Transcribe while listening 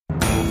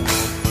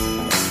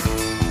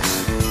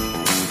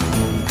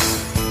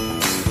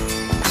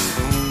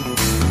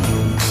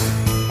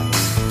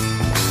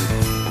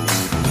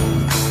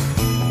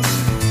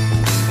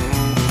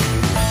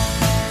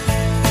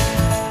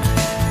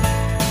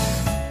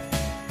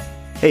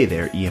Hey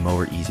there, EMO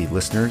or Easy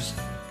listeners.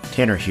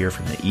 Tanner here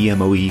from the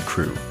EMOE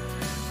crew.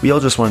 We all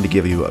just wanted to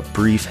give you a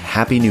brief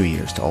Happy New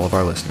Year's to all of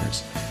our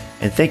listeners,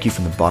 and thank you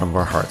from the bottom of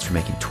our hearts for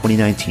making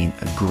 2019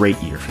 a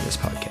great year for this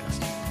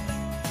podcast.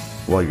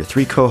 While your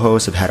three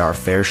co-hosts have had our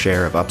fair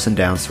share of ups and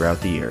downs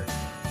throughout the year,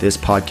 this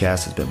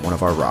podcast has been one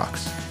of our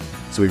rocks.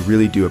 So we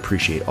really do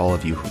appreciate all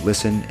of you who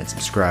listen and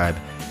subscribe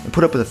and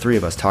put up with the three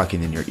of us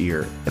talking in your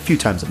ear a few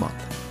times a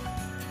month.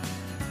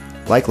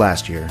 Like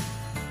last year,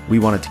 we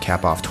wanted to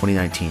cap off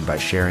 2019 by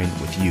sharing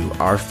with you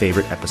our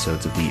favorite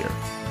episodes of the year.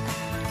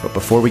 But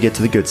before we get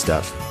to the good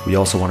stuff, we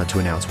also wanted to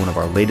announce one of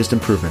our latest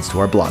improvements to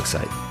our blog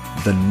site,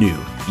 the new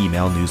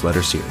email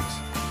newsletter series.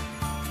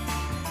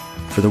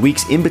 For the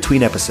weeks in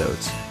between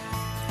episodes,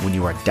 when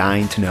you are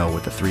dying to know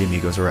what the three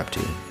amigos are up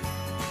to,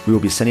 we will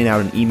be sending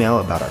out an email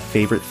about our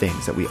favorite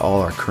things that we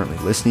all are currently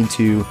listening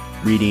to,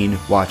 reading,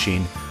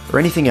 watching, or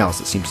anything else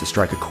that seems to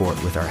strike a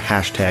chord with our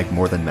hashtag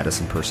More Than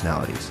Medicine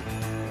personalities.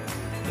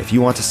 If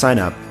you want to sign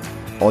up,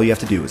 all you have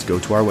to do is go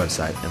to our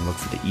website and look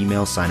for the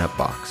email sign-up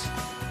box.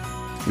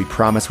 We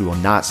promise we will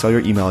not sell your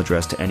email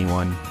address to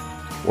anyone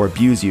or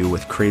abuse you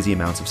with crazy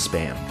amounts of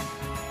spam.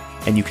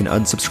 And you can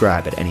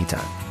unsubscribe at any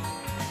time.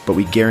 But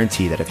we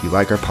guarantee that if you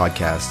like our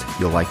podcast,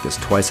 you'll like this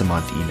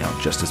twice-a-month email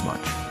just as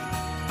much.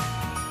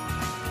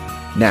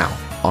 Now,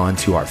 on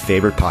to our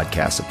favorite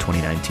podcast of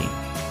 2019.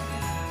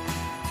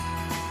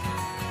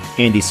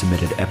 Andy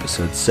submitted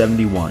episode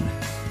 71,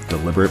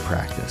 Deliberate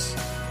Practice.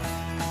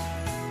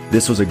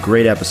 This was a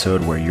great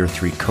episode where your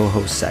three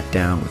co-hosts sat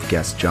down with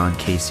guests John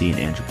Casey and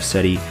Andrew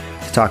Passetti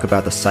to talk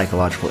about the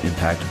psychological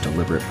impact of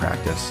deliberate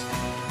practice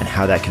and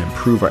how that can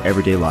improve our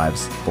everyday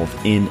lives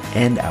both in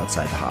and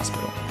outside the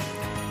hospital.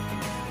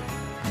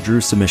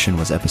 Drew's submission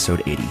was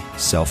episode 80,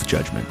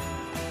 Self-Judgment.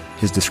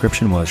 His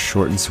description was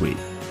short and sweet,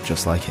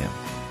 just like him.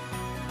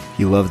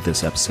 He loved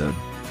this episode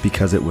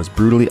because it was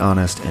brutally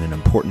honest and an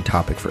important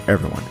topic for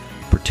everyone,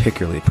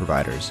 particularly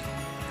providers.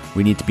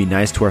 We need to be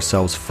nice to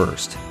ourselves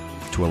first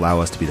to allow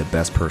us to be the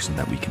best person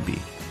that we can be.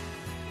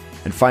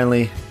 And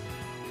finally,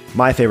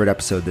 my favorite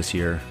episode this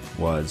year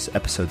was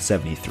episode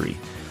 73,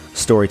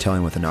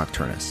 Storytelling with a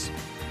Nocturnist.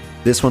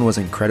 This one was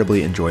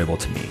incredibly enjoyable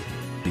to me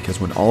because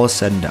when all is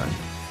said and done,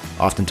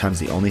 oftentimes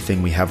the only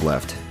thing we have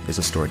left is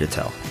a story to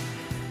tell.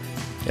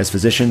 As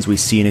physicians, we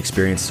see and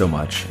experience so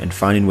much, and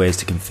finding ways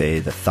to convey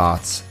the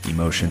thoughts,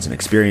 emotions, and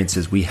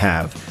experiences we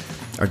have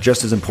are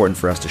just as important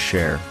for us to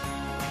share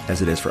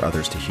as it is for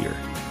others to hear.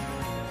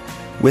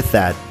 With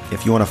that,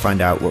 if you want to find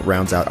out what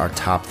rounds out our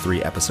top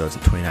 3 episodes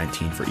of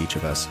 2019 for each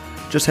of us,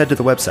 just head to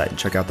the website and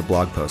check out the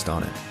blog post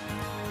on it.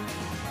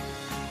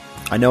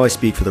 I know I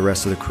speak for the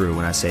rest of the crew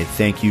when I say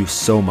thank you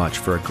so much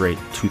for a great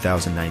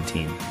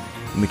 2019,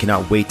 and we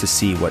cannot wait to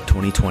see what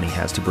 2020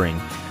 has to bring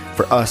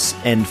for us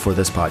and for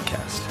this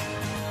podcast.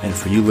 And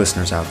for you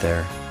listeners out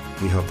there,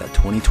 we hope that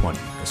 2020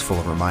 is full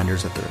of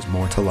reminders that there is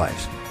more to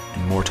life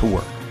and more to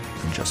work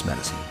than just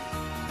medicine.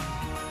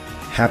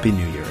 Happy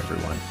New Year,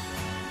 everyone.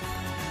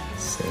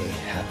 Say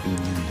Happy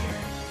New Year.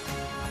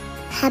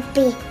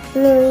 Happy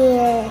New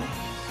Year.